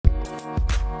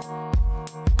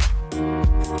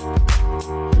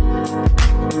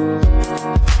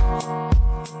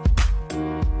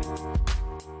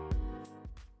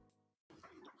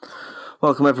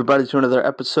Welcome, everybody, to another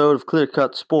episode of Clear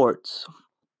Cut Sports.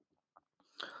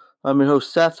 I'm your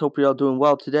host, Seth. Hope you're all doing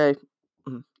well today.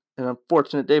 An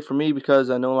unfortunate day for me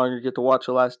because I no longer get to watch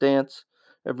The Last Dance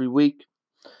every week.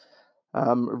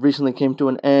 It recently came to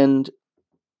an end,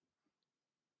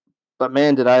 but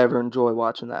man, did I ever enjoy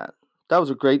watching that. That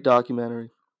was a great documentary.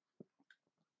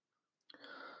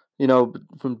 You know,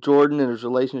 from Jordan and his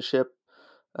relationship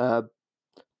uh,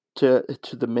 to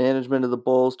the management of the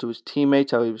Bulls, to his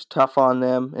teammates, how he was tough on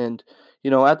them. And,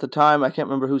 at the time, I can't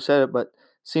remember who said it, but it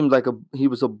seemed like he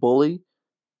was a bully,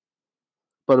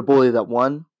 but a bully that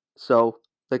won. So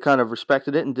they kind of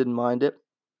respected it and didn't mind it,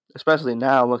 especially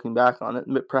now looking back on it.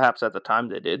 Perhaps at the time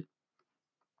they did.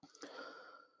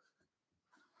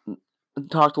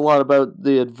 Talked a lot about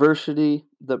the adversity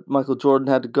that Michael Jordan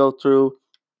had to go through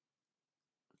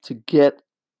to get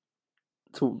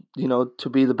to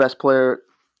be the best player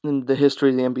in the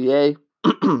history of the NBA.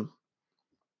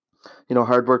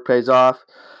 Hard work pays off.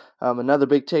 Another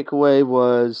big takeaway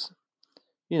was,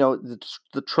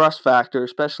 the trust factor,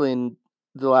 especially in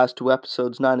the last two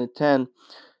episodes, 9 and 10.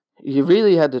 He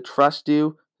really had to trust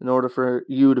you in order for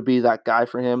you to be that guy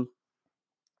for him.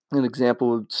 An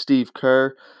example of Steve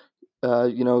Kerr.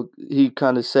 He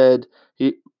kind of said,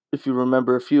 if you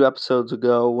remember a few episodes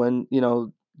ago when,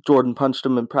 Jordan punched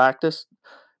him in practice,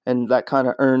 and that kind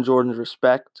of earned Jordan's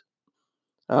respect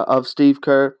of Steve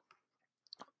Kerr.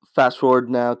 Fast forward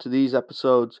now to these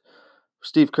episodes.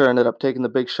 Steve Kerr ended up taking the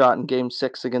big shot in Game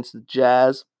 6 against the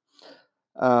Jazz,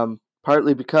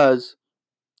 partly because,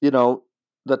 the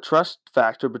trust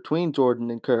factor between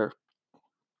Jordan and Kerr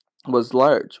was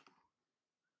large.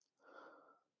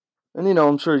 And,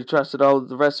 I'm sure he trusted all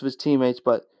the rest of his teammates,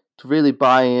 but to really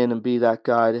buy in and be that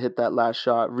guy to hit that last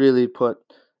shot really put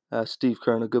Steve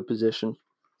Kerr in a good position.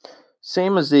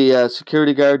 Same as the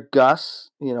security guard,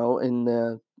 Gus,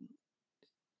 in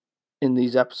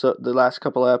these episodes, the last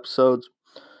couple of episodes,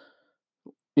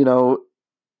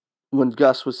 when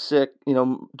Gus was sick,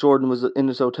 Jordan was in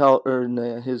his hotel or in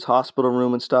his hospital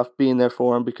room and stuff, being there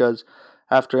for him because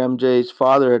after MJ's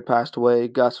father had passed away,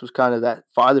 Gus was kind of that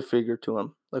father figure to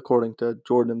him, according to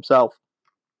Jordan himself.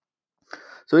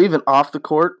 So even off the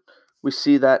court, we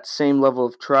see that same level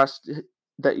of trust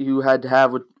that you had to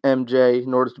have with MJ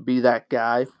in order to be that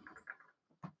guy.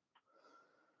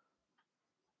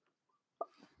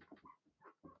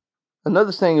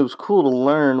 Another thing it was cool to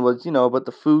learn was, about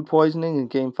the food poisoning in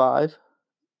Game 5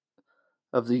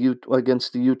 of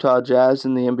against the Utah Jazz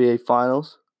in the NBA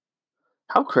Finals.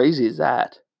 How crazy is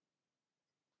that?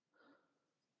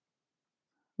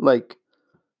 Like,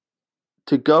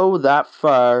 to go that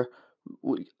far,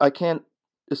 I can't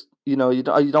just, you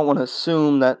don't want to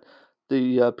assume that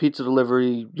the pizza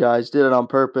delivery guys did it on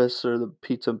purpose or the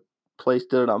pizza place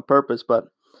did it on purpose, but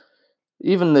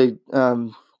even the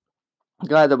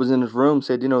guy that was in his room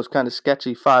said, it's kind of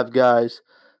sketchy, 5 guys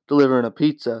delivering a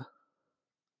pizza.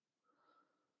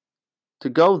 To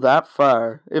go that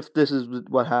far, if this is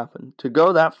what happened, to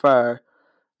go that far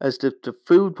as to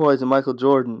food poison Michael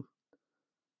Jordan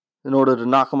in order to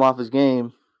knock him off his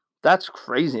game, that's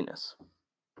craziness.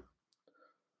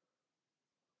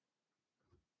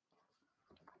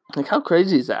 Like, how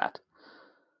crazy is that?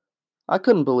 I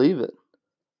couldn't believe it.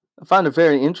 I find it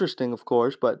very interesting, of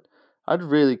course, but I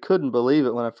really couldn't believe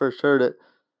it when I first heard it.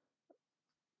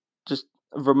 Just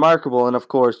remarkable, and of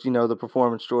course, the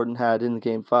performance Jordan had in the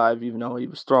Game 5, even though he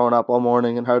was throwing up all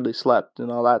morning and hardly slept and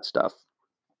all that stuff.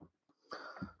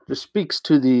 Just speaks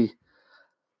to the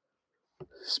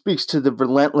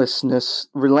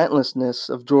relentlessness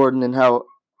of Jordan and how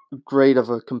great of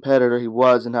a competitor he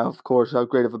was, and how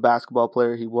great of a basketball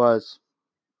player he was.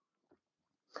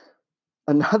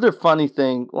 Another funny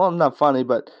thing, well, not funny,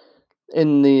 but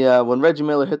in the when Reggie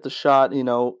Miller hit the shot,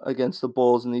 against the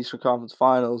Bulls in the Eastern Conference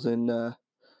Finals, in I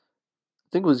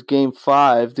think it was Game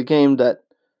 5, the game that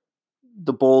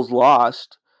the Bulls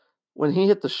lost. When he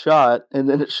hit the shot, and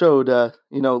then it showed,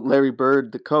 Larry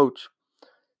Bird, the coach,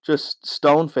 just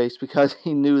stone faced because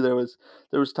he knew there was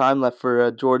time left for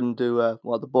Jordan to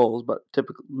the Bulls, but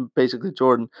basically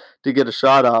Jordan to get a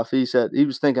shot off. He said he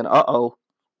was thinking,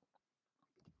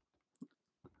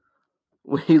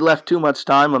 he left too much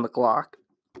time on the clock.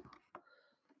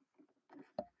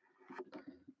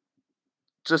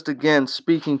 Just again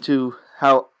speaking to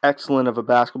how excellent of a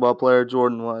basketball player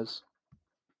Jordan was.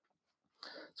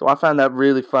 So I found that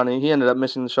really funny. He ended up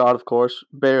missing the shot, of course,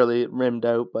 barely, it rimmed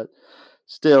out, but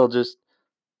still, just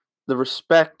the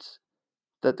respect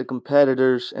that the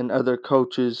competitors and other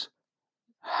coaches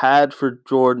had for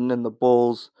Jordan and the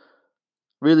Bulls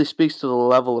really speaks to the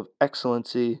level of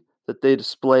excellency that they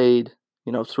displayed,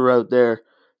 throughout their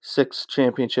 6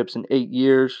 championships in 8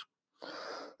 years.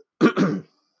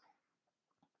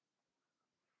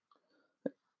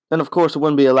 And of course, it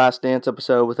wouldn't be a Last Dance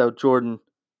episode without Jordan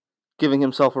giving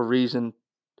himself a reason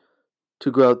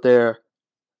to go out there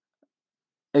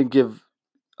and give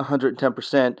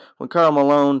 110%. When Karl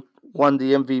Malone won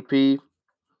the MVP,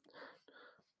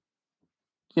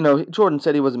 Jordan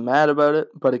said he wasn't mad about it,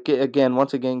 but it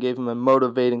once again gave him a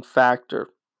motivating factor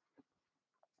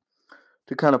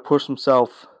to kind of push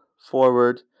himself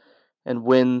forward and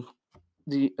win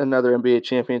another NBA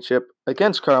championship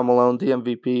against Karl Malone, the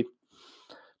MVP.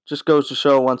 Just goes to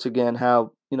show once again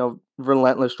how,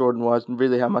 relentless Jordan was and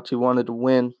really how much he wanted to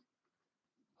win.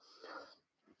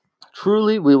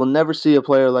 Truly, we will never see a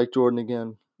player like Jordan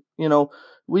again.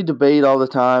 We debate all the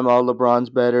time,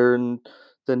 LeBron's better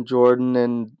than Jordan,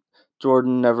 and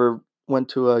Jordan never went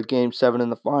to a Game 7 in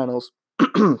the finals.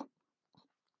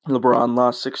 LeBron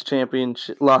lost six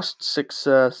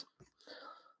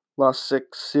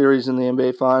series in the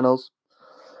NBA Finals.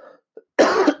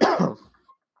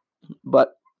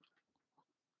 But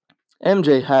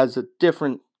MJ has a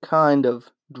different kind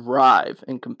of drive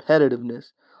and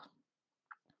competitiveness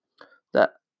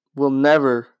that will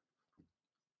never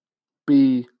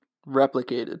be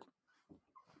replicated.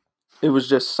 It was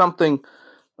just something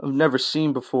I've never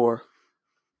seen before.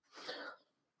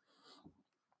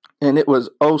 And it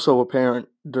was also apparent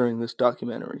during this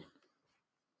documentary.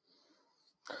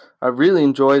 I really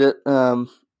enjoyed it.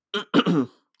 Probably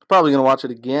going to watch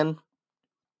it again,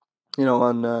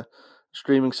 on a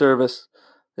streaming service.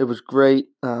 It was great.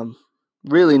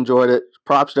 Really enjoyed it.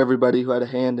 Props to everybody who had a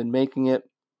hand in making it.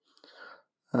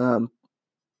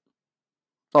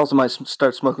 Also might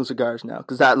start smoking cigars now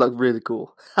because that looked really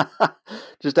cool.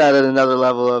 Just added another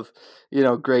level of,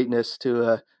 greatness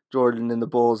to Jordan and the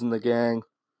Bulls and the gang.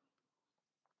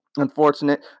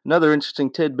 Unfortunate. Another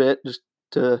interesting tidbit, just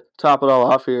to top it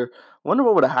all off here. I wonder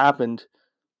what would have happened.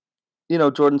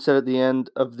 Jordan said at the end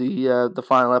of the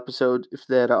final episode, if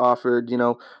they had offered,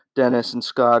 Dennis and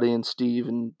Scotty and Steve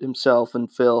and himself and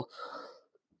Phil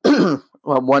a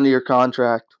 1-year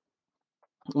contract.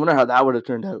 I wonder how that would have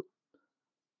turned out.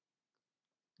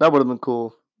 That would have been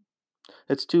cool.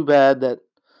 It's too bad that,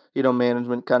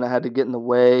 management kind of had to get in the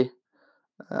way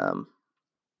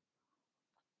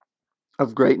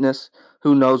of greatness.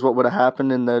 Who knows what would have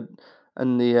happened in the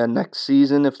next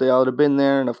season if they all would have been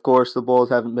there. And of course, the Bulls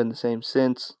haven't been the same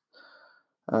since.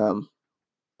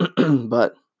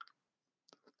 But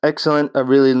excellent. I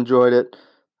really enjoyed it.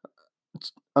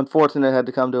 It's unfortunate it had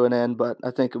to come to an end, but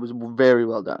I think it was very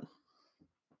well done.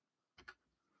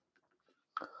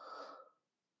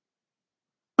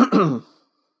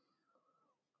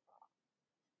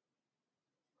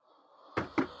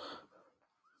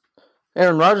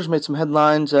 Aaron Rodgers made some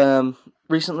headlines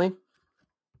recently.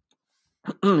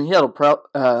 He had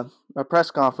a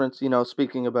press conference,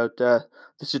 speaking about the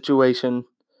situation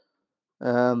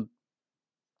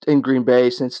in Green Bay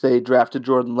since they drafted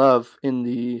Jordan Love in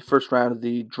the first round of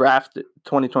the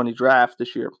 2020 draft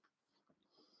this year.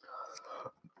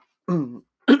 And,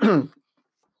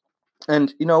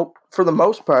 for the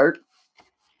most part,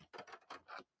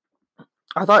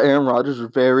 I thought Aaron Rodgers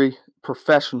was very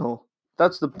professional.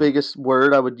 That's the biggest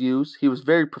word I would use. He was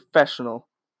very professional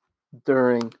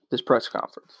during this press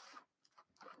conference.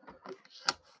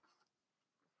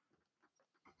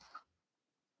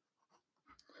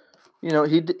 He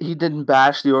didn't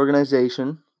bash the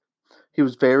organization. He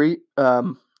was very, I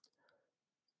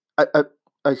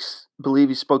believe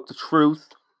he spoke the truth.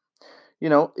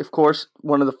 Of course,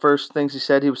 one of the first things he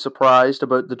said, he was surprised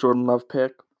about the Jordan Love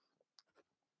pick.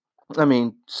 I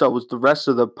mean, so was the rest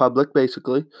of the public,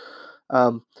 basically.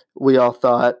 We all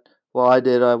thought, well, I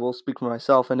did, I will speak for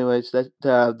myself anyways, that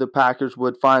the Packers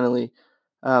would finally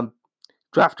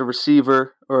draft a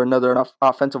receiver or another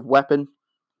offensive weapon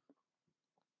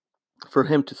for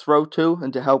him to throw to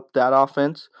and to help that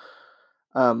offense.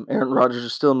 Aaron Rodgers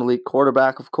is still an elite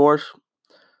quarterback, of course.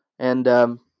 And,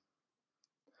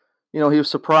 he was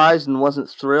surprised and wasn't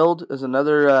thrilled is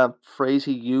another phrase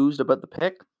he used about the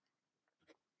pick.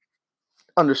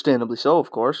 Understandably so, of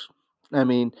course. I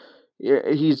mean,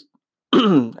 he's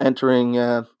entering,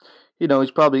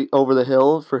 he's probably over the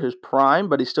hill for his prime,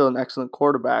 but he's still an excellent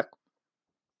quarterback.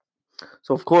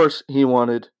 So, of course, he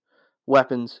wanted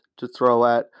weapons to throw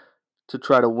at to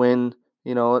try to win,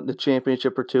 the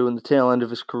championship or two in the tail end of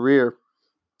his career.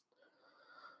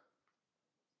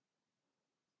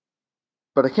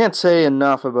 But I can't say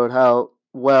enough about how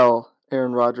well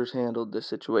Aaron Rodgers handled this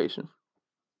situation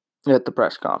at the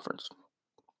press conference.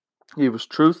 He was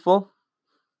truthful.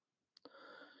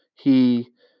 He,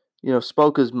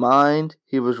 spoke his mind.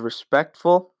 He was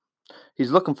respectful.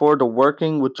 He's looking forward to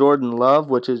working with Jordan Love,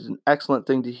 which is an excellent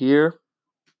thing to hear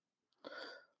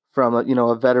from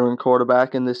a veteran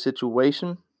quarterback in this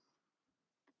situation.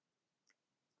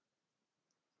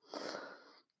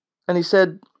 And he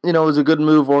said, it was a good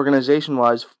move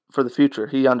organization-wise for the future.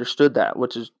 He understood that,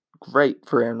 which is great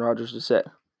for Aaron Rodgers to say.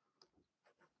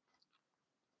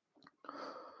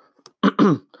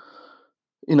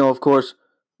 Of course,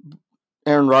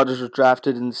 Aaron Rodgers was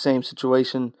drafted in the same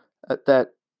situation that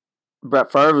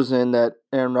Brett Favre was in, that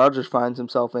Aaron Rodgers finds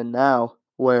himself in now,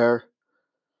 where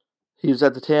he was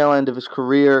at the tail end of his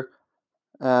career.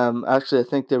 Actually, I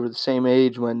think they were the same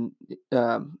age when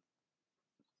Aaron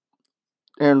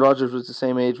Rodgers was the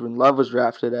same age when Love was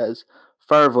drafted as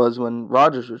Favre was when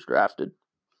Rodgers was drafted.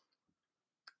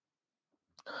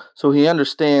 So he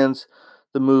understands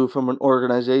the move from an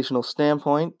organizational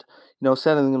standpoint,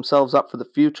 setting themselves up for the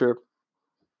future.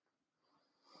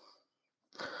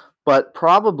 But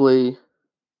probably,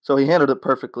 so he handled it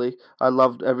perfectly. I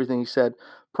loved everything he said.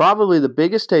 Probably the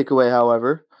biggest takeaway,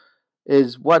 however,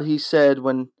 is what he said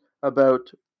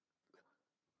about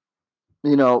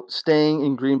staying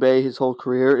in Green Bay his whole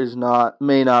career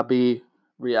may not be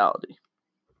reality.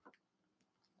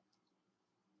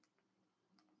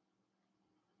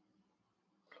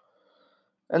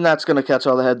 And that's going to catch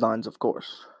all the headlines, of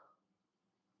course.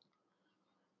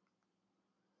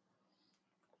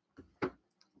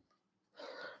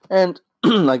 And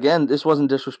again, this wasn't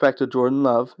disrespect to Jordan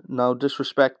Love, no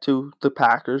disrespect to the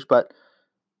Packers, but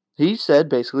he said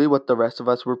basically what the rest of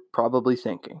us were probably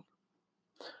thinking.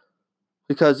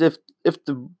 Because if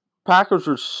the Packers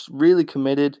were really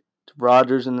committed to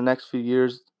Rodgers in the next few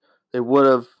years, they would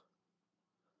have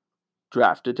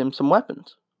drafted him some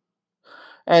weapons.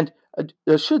 And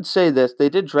I should say this, they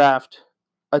did draft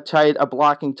a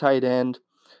blocking tight end,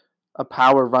 a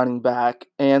power running back,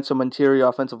 and some interior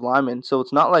offensive linemen. So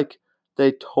it's not like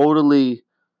they totally,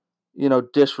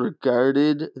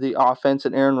 disregarded the offense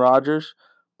and Aaron Rodgers,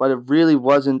 but it really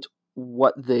wasn't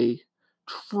what they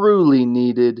truly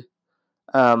needed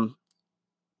to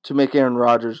make Aaron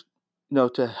Rodgers,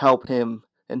 to help him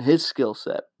and his skill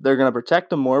set. They're going to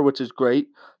protect him more, which is great.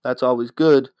 That's always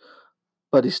good.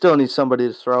 But he still needs somebody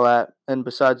to throw at. And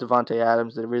besides Davante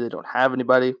Adams, they really don't have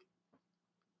anybody.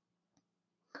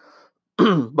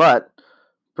 But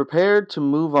prepared to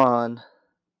move on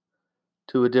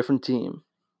to a different team.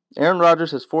 Aaron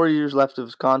Rodgers has 4 years left of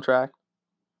his contract.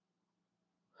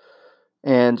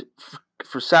 And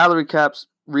for salary caps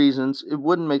reasons, it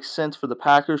wouldn't make sense for the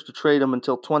Packers to trade him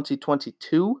until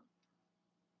 2022,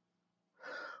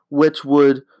 which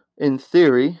would, in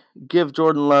theory, give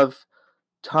Jordan Love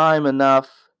time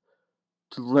enough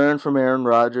to learn from Aaron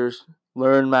Rodgers,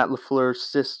 learn Matt LaFleur's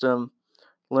system,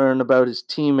 learn about his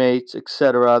teammates,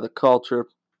 etc., the culture,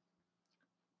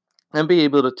 and be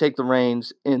able to take the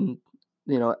reins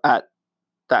at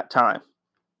that time.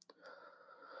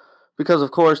 Because,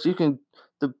 of course, the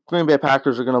Green Bay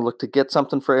Packers are going to look to get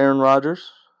something for Aaron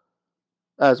Rodgers,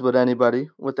 as would anybody,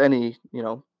 with any,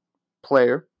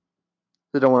 player.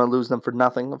 They don't want to lose them for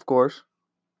nothing, of course.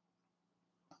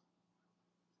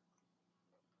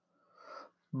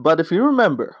 But if you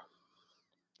remember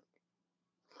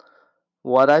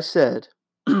what I said,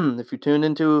 if you tuned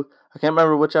into, I can't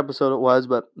remember which episode it was,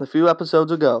 but a few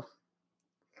episodes ago,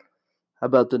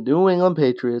 about the New England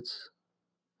Patriots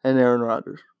and Aaron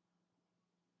Rodgers.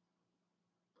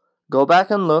 Go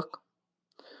back and look.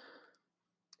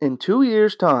 In 2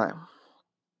 years' time,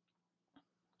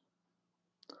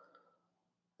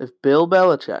 if Bill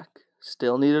Belichick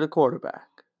still needed a quarterback,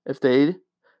 if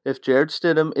Jarrett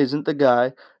Stidham isn't the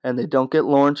guy, and they don't get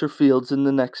Lawrence or Fields in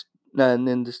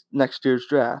this next year's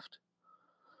draft,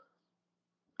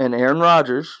 and Aaron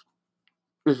Rodgers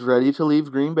is ready to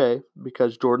leave Green Bay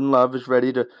because Jordan Love is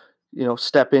ready to,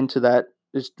 step into that,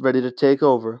 is ready to take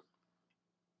over.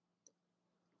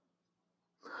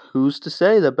 Who's to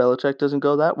say that Belichick doesn't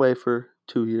go that way for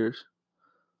 2 years?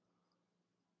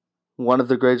 One of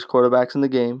the greatest quarterbacks in the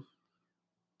game,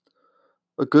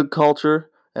 a good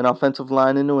culture and offensive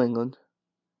line in New England,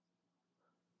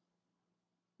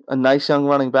 a nice young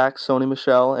running back, Sony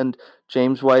Michel, and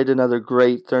James White, another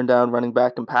great third down running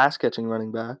back and pass-catching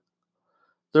running back.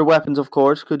 Their weapons, of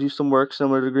course, could use some work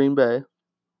similar to Green Bay.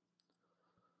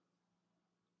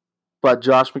 But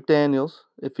Josh McDaniels,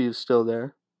 if he's still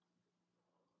there,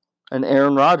 and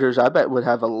Aaron Rodgers, I bet would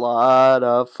have a lot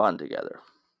of fun together.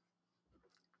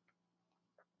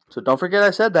 So don't forget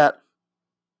I said that.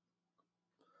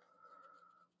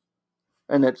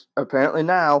 And it's apparently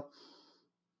now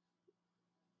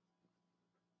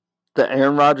that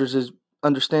Aaron Rodgers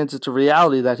understands it's a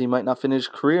reality that he might not finish his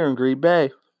career in Green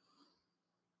Bay.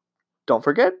 Don't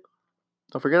forget.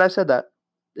 Don't forget I said that.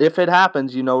 If it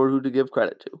happens, you know who to give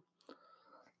credit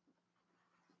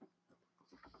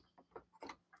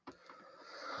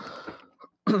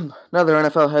to. Another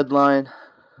NFL headline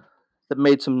that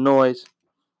made some noise.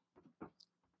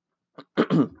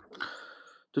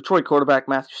 Detroit quarterback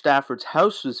Matthew Stafford's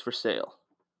house is for sale.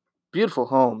 Beautiful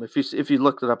home. If you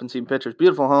looked it up and seen pictures,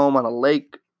 beautiful home on a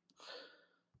lake.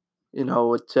 It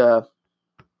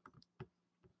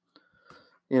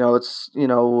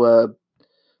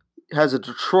has a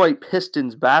Detroit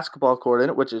Pistons basketball court in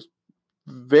it, which is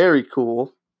very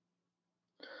cool.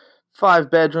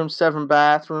 5 bedrooms, 7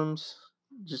 bathrooms.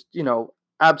 Just,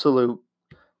 absolute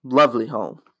lovely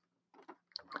home.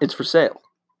 It's for sale.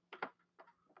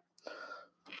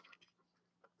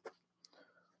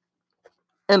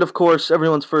 And of course,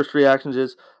 everyone's first reaction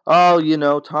is,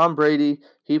 Tom Brady,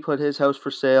 he put his house for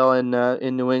sale in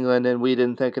New England and we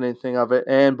didn't think anything of it.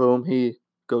 And boom, he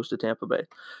goes to Tampa Bay.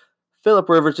 Phillip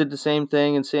Rivers did the same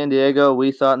thing in San Diego.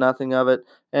 We thought nothing of it.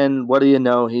 And what do you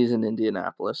know? He's in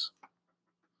Indianapolis.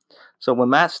 So when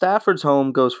Matt Stafford's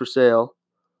home goes for sale,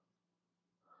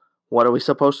 what are we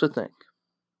supposed to think?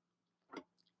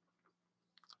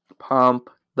 Pump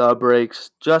the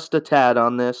brakes just a tad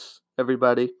on this,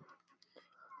 everybody.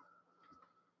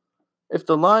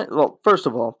 First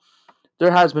of all,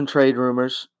 there has been trade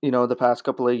rumors, the past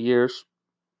couple of years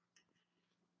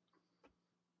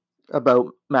about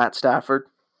Matt Stafford.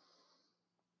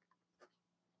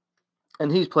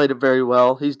 And he's played it very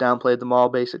well. He's downplayed them all,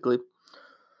 basically.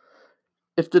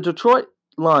 If the Detroit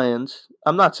Lions,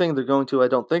 I'm not saying they're going to, I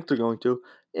don't think they're going to,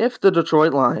 if the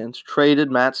Detroit Lions traded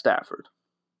Matt Stafford,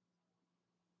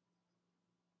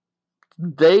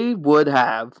 they would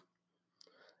have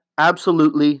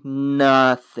absolutely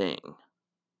nothing.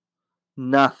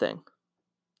 Nothing.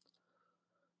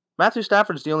 Matthew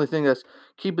Stafford is the only thing that's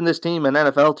keeping this team an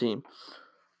NFL team.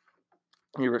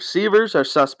 Your receivers are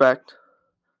suspect.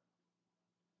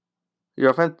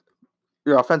 Your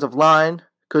offensive line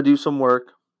could do some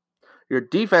work. Your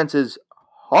defense is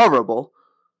horrible.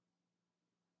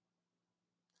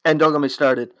 And don't get me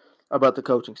started about the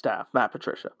coaching staff, Matt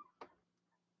Patricia.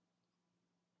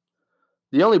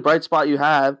 The only bright spot you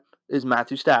have is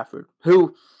Matthew Stafford,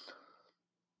 who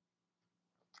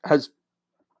has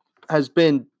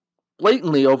been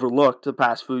blatantly overlooked the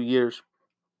past few years.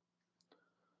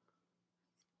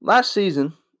 Last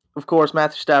season, of course,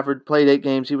 Matthew Stafford played 8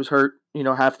 games. He was hurt,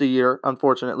 half the year,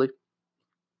 unfortunately.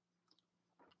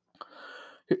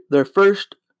 Their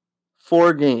first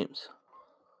 4 games,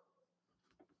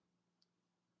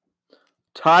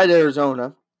 tied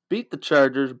Arizona, beat the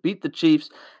Chargers, beat the Chiefs,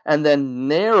 and then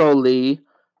narrowly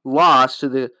beat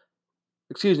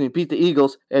the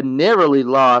Eagles and narrowly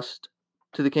lost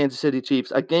to the Kansas City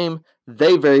Chiefs, a game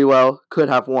they very well could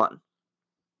have won.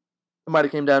 It might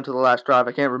have came down to the last drive,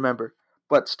 I can't remember.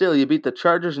 But still, you beat the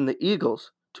Chargers and the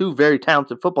Eagles, 2 very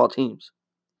talented football teams.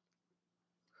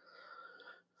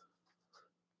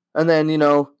 And then,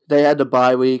 they had the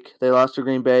bye week. They lost to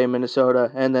Green Bay and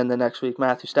Minnesota. And then the next week,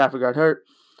 Matthew Stafford got hurt.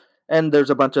 And there's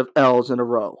a bunch of L's in a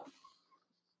row.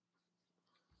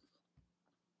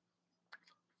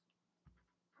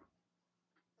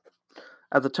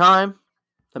 At the time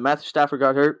that Matthew Stafford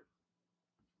got hurt,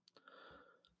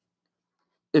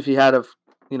 if he had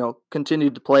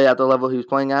continued to play at the level he was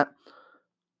playing at,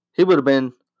 he would have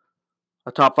been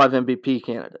a top 5 MVP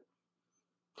candidate.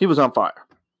 He was on fire.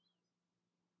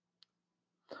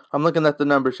 I'm looking at the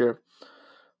numbers here.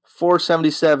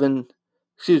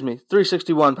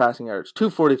 361 passing yards,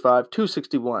 245,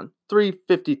 261,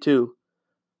 352.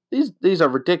 These are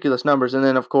ridiculous numbers, and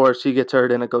then of course he gets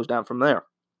hurt and it goes down from there.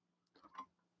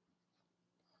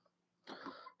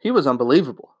 He was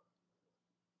unbelievable.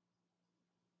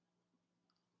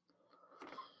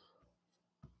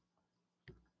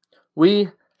 We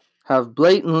have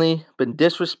blatantly been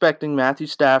disrespecting Matthew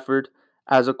Stafford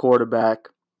as a quarterback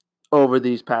over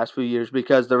these past few years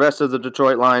because the rest of the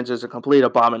Detroit Lions is a complete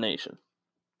abomination.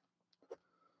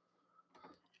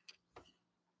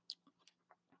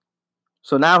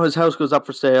 So now his house goes up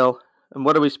for sale, and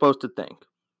what are we supposed to think?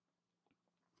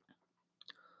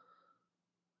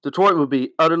 Detroit would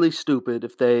be utterly stupid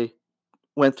if they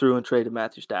went through and traded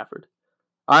Matthew Stafford.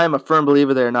 I am a firm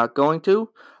believer they're not going to.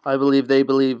 I believe they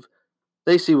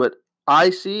see what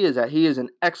I see is that he is an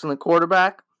excellent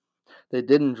quarterback. They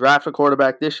didn't draft a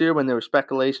quarterback this year when there was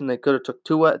speculation they could have took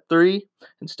 2 at 3.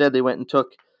 Instead, they went and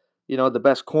took, the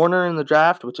best corner in the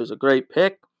draft, which is a great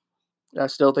pick. I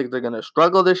still think they're going to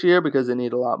struggle this year because they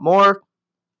need a lot more.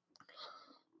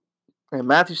 And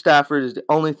Matthew Stafford is the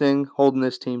only thing holding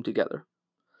this team together.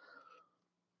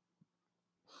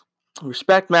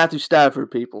 Respect Matthew Stafford,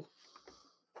 people.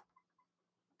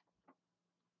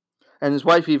 And his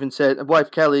wife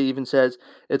Kelly even says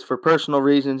it's for personal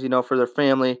reasons, for their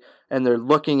family, and they're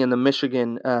looking in the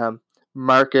Michigan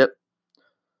market.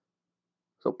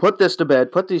 So put this to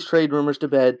bed. Put these trade rumors to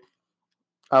bed.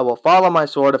 I will follow my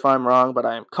sword if I'm wrong, but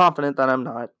I am confident that I'm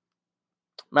not.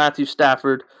 Matthew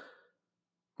Stafford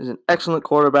is an excellent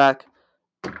quarterback.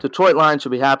 Detroit Lions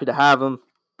should be happy to have him,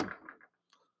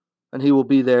 and he will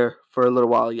be there for a little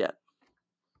while yet.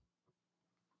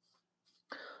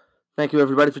 Thank you,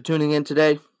 everybody, for tuning in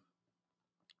today.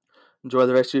 Enjoy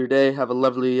the rest of your day. Have a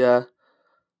lovely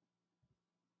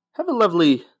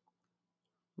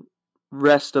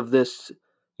rest of this,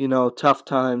 tough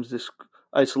times, this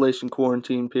isolation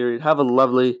quarantine period. Have a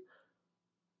lovely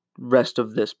rest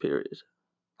of this period.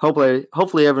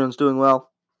 Hopefully everyone's doing well.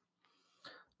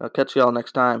 I'll catch you all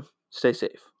next time. Stay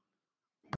safe.